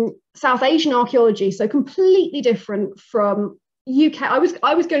 on South Asian archaeology, so completely different from UK. I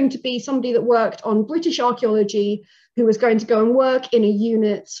was going to be somebody that worked on British archaeology, who was going to go and work in a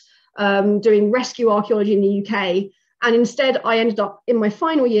unit doing rescue archaeology in the UK. And instead, I ended up in my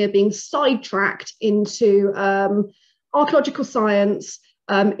final year being sidetracked into archaeological science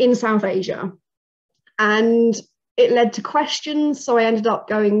in South Asia. And it led to questions. So I ended up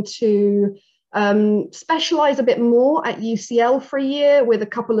going to specialise a bit more at UCL for a year with a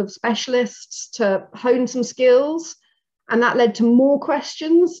couple of specialists to hone some skills. And that led to more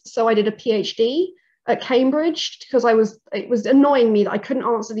questions. So I did a PhD at Cambridge because it was annoying me that I couldn't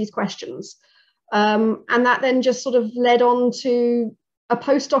answer these questions. And that then just sort of led on to a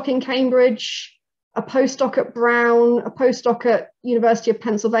postdoc in Cambridge, a postdoc at Brown, a postdoc at University of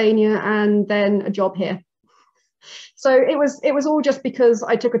Pennsylvania, and then a job here. So it was all just because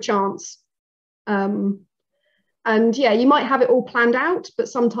I took a chance. And yeah, you might have it all planned out, but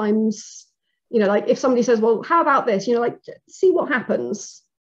sometimes, you know, like if somebody says, "Well, how about this?" You know, like, see what happens.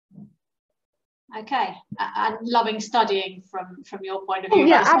 Okay, and loving studying from your point of view. Oh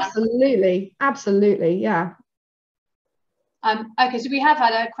yeah, absolutely, yeah. Okay, so we have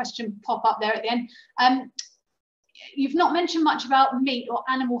had a question pop up there at the end. You've not mentioned much about meat or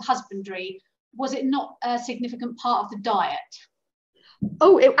animal husbandry. Was it not a significant part of the diet?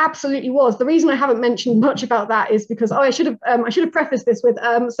 Oh, it absolutely was. The reason I haven't mentioned much about that is because I should have prefaced this with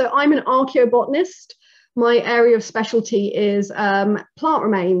so I'm an archaeobotanist. My area of specialty is plant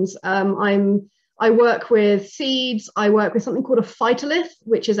remains. I work with seeds. I work with something called a phytolith,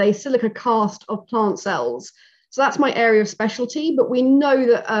 which is a silica cast of plant cells. So that's my area of specialty. But we know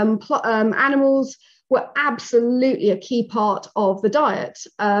that animals were absolutely a key part of the diet,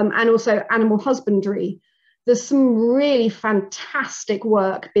 and also animal husbandry. There's some really fantastic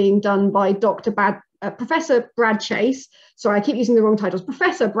work being done by Professor Brad Chase. Sorry, I keep using the wrong titles.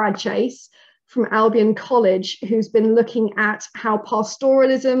 Professor Brad Chase from Albion College, who's been looking at how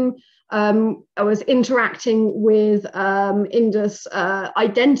pastoralism was interacting with Indus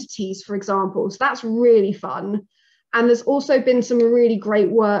identities, for example. So that's really fun. And there's also been some really great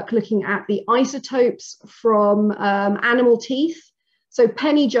work looking at the isotopes from animal teeth. So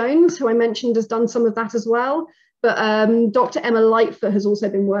Penny Jones, who I mentioned, has done some of that as well. But Dr. Emma Lightfoot has also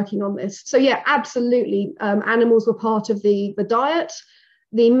been working on this. So yeah, absolutely, animals were part of the diet.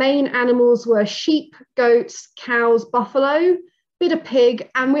 The main animals were sheep, goats, cows, buffalo, bit of pig,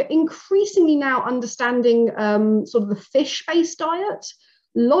 and we're increasingly now understanding sort of the fish-based diet,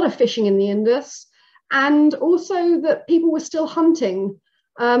 a lot of fishing in the Indus, and also that people were still hunting.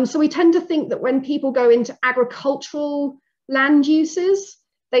 So we tend to think that when people go into agricultural land uses,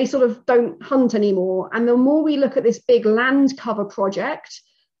 they sort of don't hunt anymore. And the more we look at this big land cover project,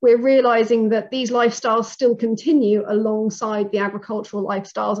 we're realizing that these lifestyles still continue alongside the agricultural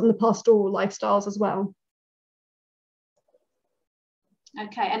lifestyles and the pastoral lifestyles as well.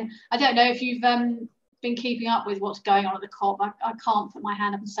 Okay, and I don't know if you've been keeping up with what's going on at the COP. I can't put my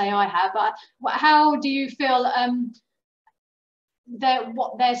hand up and say I have, but how do you feel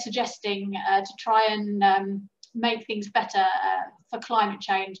what they're suggesting to try and make things better for climate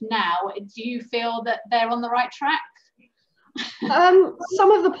change now? Do you feel that they're on the right track?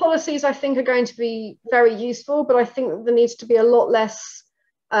 Some of the policies I think are going to be very useful, but I think that there needs to be a lot less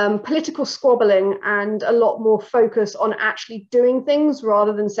political squabbling and a lot more focus on actually doing things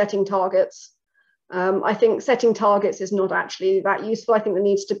rather than setting targets. I think setting targets is not actually that useful. I think there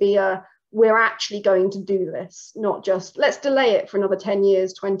needs to be we're actually going to do this, not just let's delay it for another 10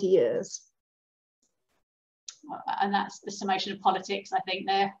 years, 20 years. And that's the summation of politics, I think,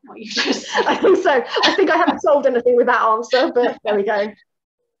 there, what you just said. I think so. I think I haven't solved anything with that answer, but there we go.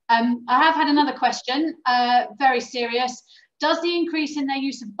 I have had another question, very serious. Does the increase in their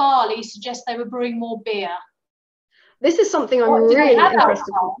use of barley suggest they were brewing more beer? This is something I'm really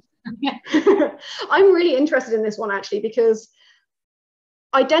interested in. I'm really interested in this one, actually, because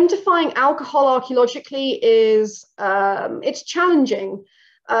identifying alcohol archaeologically is it's challenging.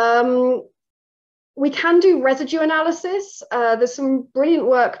 We can do residue analysis. There's some brilliant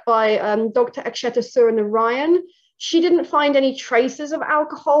work by Dr. Aksheta Suranarayan. She didn't find any traces of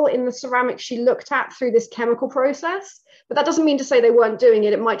alcohol in the ceramics she looked at through this chemical process, but that doesn't mean to say they weren't doing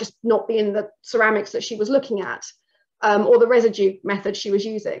it. It might just not be in the ceramics that she was looking at, or the residue method she was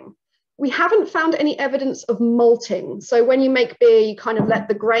using. We haven't found any evidence of malting. So when you make beer, you kind of let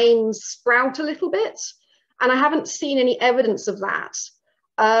the grains sprout a little bit, and I haven't seen any evidence of that.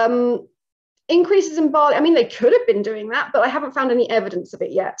 Increases in barley, I mean, they could have been doing that, but I haven't found any evidence of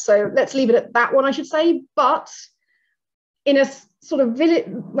it yet. So let's leave it at that one, I should say. But in a sort of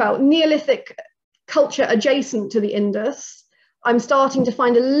Neolithic culture adjacent to the Indus, I'm starting to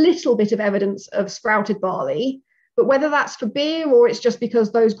find a little bit of evidence of sprouted barley. But whether that's for beer or it's just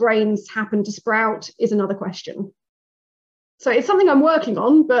because those grains happen to sprout is another question. So it's something I'm working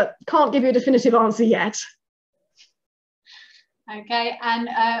on, but can't give you a definitive answer yet. Okay, and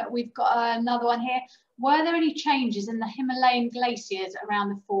we've got another one here. Were there any changes in the Himalayan glaciers around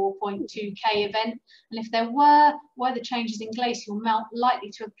the 4.2K event? And if there were the changes in glacial melt likely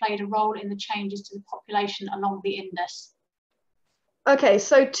to have played a role in the changes to the population along the Indus? Okay,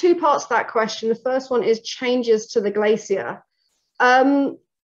 so two parts to that question. The first one is changes to the glacier. I'm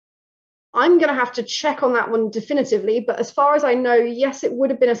going to have to check on that one definitively, but as far as I know, yes, it would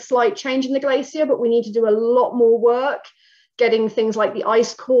have been a slight change in the glacier, but we need to do a lot more work getting things like the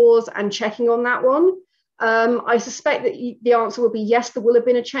ice cores and checking on that one. I suspect that the answer will be yes, there will have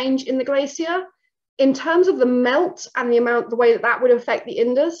been a change in the glacier. In terms of the melt and the way that would affect the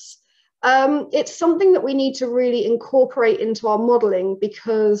Indus, it's something that we need to really incorporate into our modeling,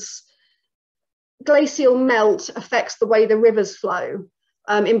 because glacial melt affects the way the rivers flow,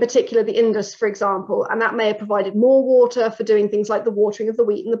 in particular the Indus, for example, and that may have provided more water for doing things like the watering of the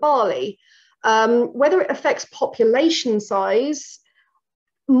wheat and the barley. Whether it affects population size,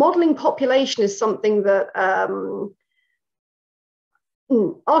 modeling population is something that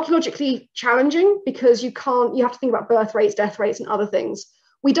archaeologically challenging, because you have to think about birth rates, death rates, and other things.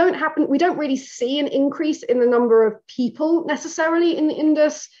 We don't really see an increase in the number of people necessarily in the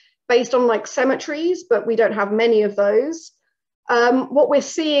Indus based on like cemeteries, but we don't have many of those. What we're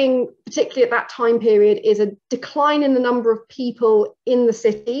seeing, particularly at that time period, is a decline in the number of people in the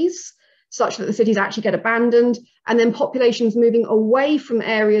cities, such that the cities actually get abandoned, and then populations moving away from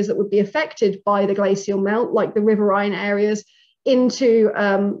areas that would be affected by the glacial melt, like the riverine areas, into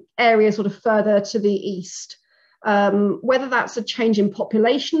areas sort of further to the east. Whether that's a change in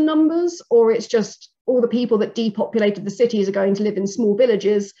population numbers or it's just all the people that depopulated the cities are going to live in small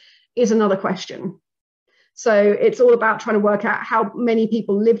villages is another question. So it's all about trying to work out how many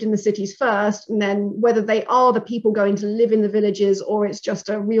people lived in the cities first, and then whether they are the people going to live in the villages or it's just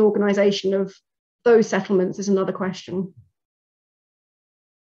a reorganization of those settlements is another question.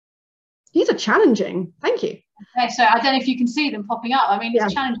 These are challenging. Thank you. Okay, so I don't know if you can see them popping up. I mean,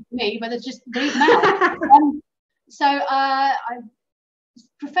 it's challenging for me, but they're just read them out.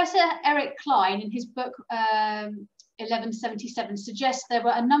 Professor Eric Klein, in his book 1177, suggests there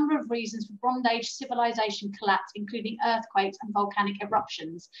were a number of reasons for Bronze Age civilization collapse, including earthquakes and volcanic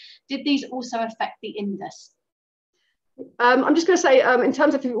eruptions. Did these also affect the Indus? I'm just going to say, in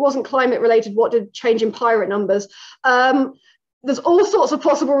terms of if it wasn't climate related, what did change in pirate numbers? There's all sorts of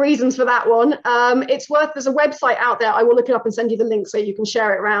possible reasons for that one. There's a website out there, I will look it up and send you the link so you can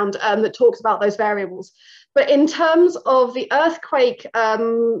share it around, that talks about those variables. But in terms of the earthquake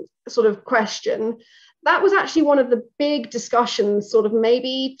sort of question, that was actually one of the big discussions sort of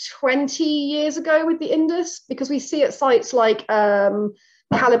maybe 20 years ago with the Indus, because we see at sites like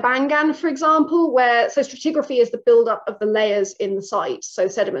Kalibangan, for example, so stratigraphy is the buildup of the layers in the site, so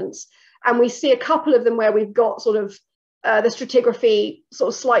sediments. And we see a couple of them where we've got sort of the stratigraphy sort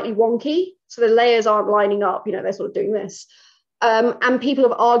of slightly wonky. So the layers aren't lining up, they're sort of doing this. And people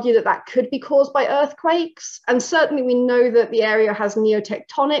have argued that that could be caused by earthquakes. And certainly we know that the area has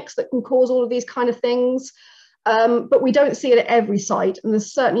neotectonics that can cause all of these kind of things. But we don't see it at every site. And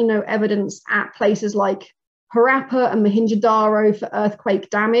there's certainly no evidence at places like Harappa and Mohenjo-daro for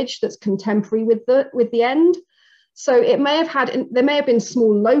earthquake damage that's contemporary with the end. So there may have been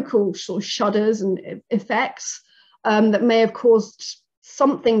small local sort of shudders and effects that may have caused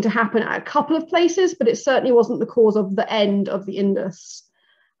something to happen at a couple of places, but it certainly wasn't the cause of the end of the Indus.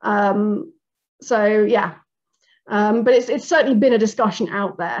 But it's certainly been a discussion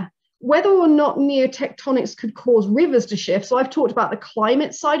out there. Whether or not neotectonics could cause rivers to shift, so I've talked about the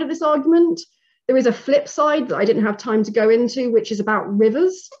climate side of this argument. There is a flip side that I didn't have time to go into, which is about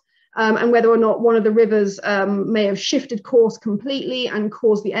rivers, and whether or not one of the rivers may have shifted course completely and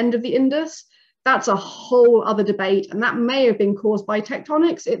caused the end of the Indus. That's a whole other debate, and that may have been caused by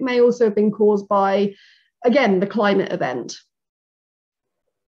tectonics. It may also have been caused by, again, the climate event.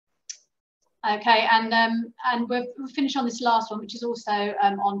 Okay, and we'll finish on this last one, which is also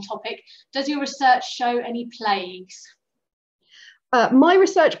on topic. Does your research show any plagues? My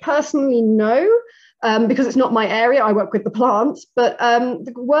research personally, no, because it's not my area. I work with the plants, but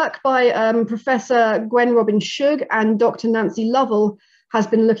the work by Professor Gwen Robin-Shug and Dr. Nancy Lovell has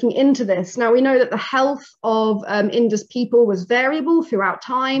been looking into this. Now, we know that the health of Indus people was variable throughout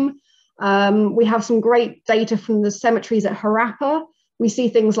time. We have some great data from the cemeteries at Harappa. We see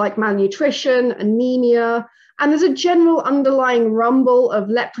things like malnutrition, anemia, and there's a general underlying rumble of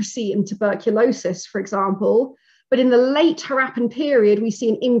leprosy and tuberculosis, for example. But in the late Harappan period, we see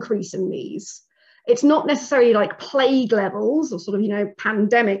an increase in these. It's not necessarily like plague levels or sort of,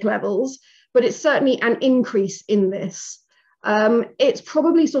 pandemic levels, but it's certainly an increase in this. It's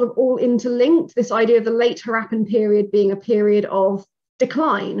probably sort of all interlinked, this idea of the late Harappan period being a period of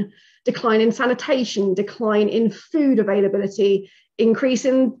decline in sanitation, decline in food availability, increase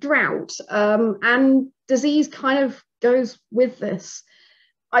in drought, and disease kind of goes with this.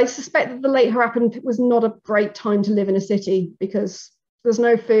 I suspect that the late Harappan was not a great time to live in a city because there's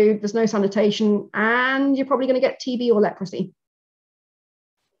no food, there's no sanitation, and you're probably going to get TB or leprosy.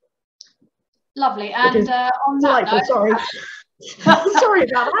 Lovely. And on that note, sorry. Sorry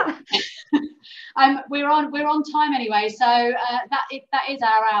about that. We're on time anyway, so that is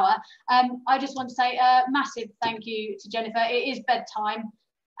our hour. I just want to say a massive thank you to Jennifer. It is bedtime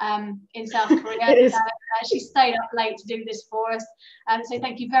in South Korea. She stayed up late to do this for us. So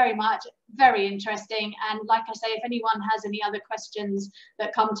thank you very much. Very interesting. And like I say, if anyone has any other questions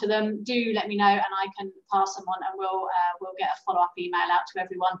that come to them, do let me know and I can pass them on, and we'll get a follow-up email out to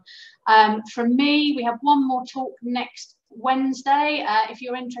everyone. From me, we have one more talk next Wednesday. If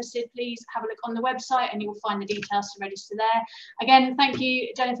you're interested, please have a look on the website and you'll find the details to register there. Again, thank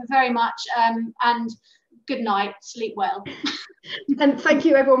you, Jennifer, very much, and good night, sleep well. And thank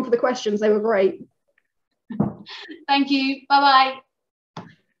you everyone for the questions, they were great. Thank you, bye-bye.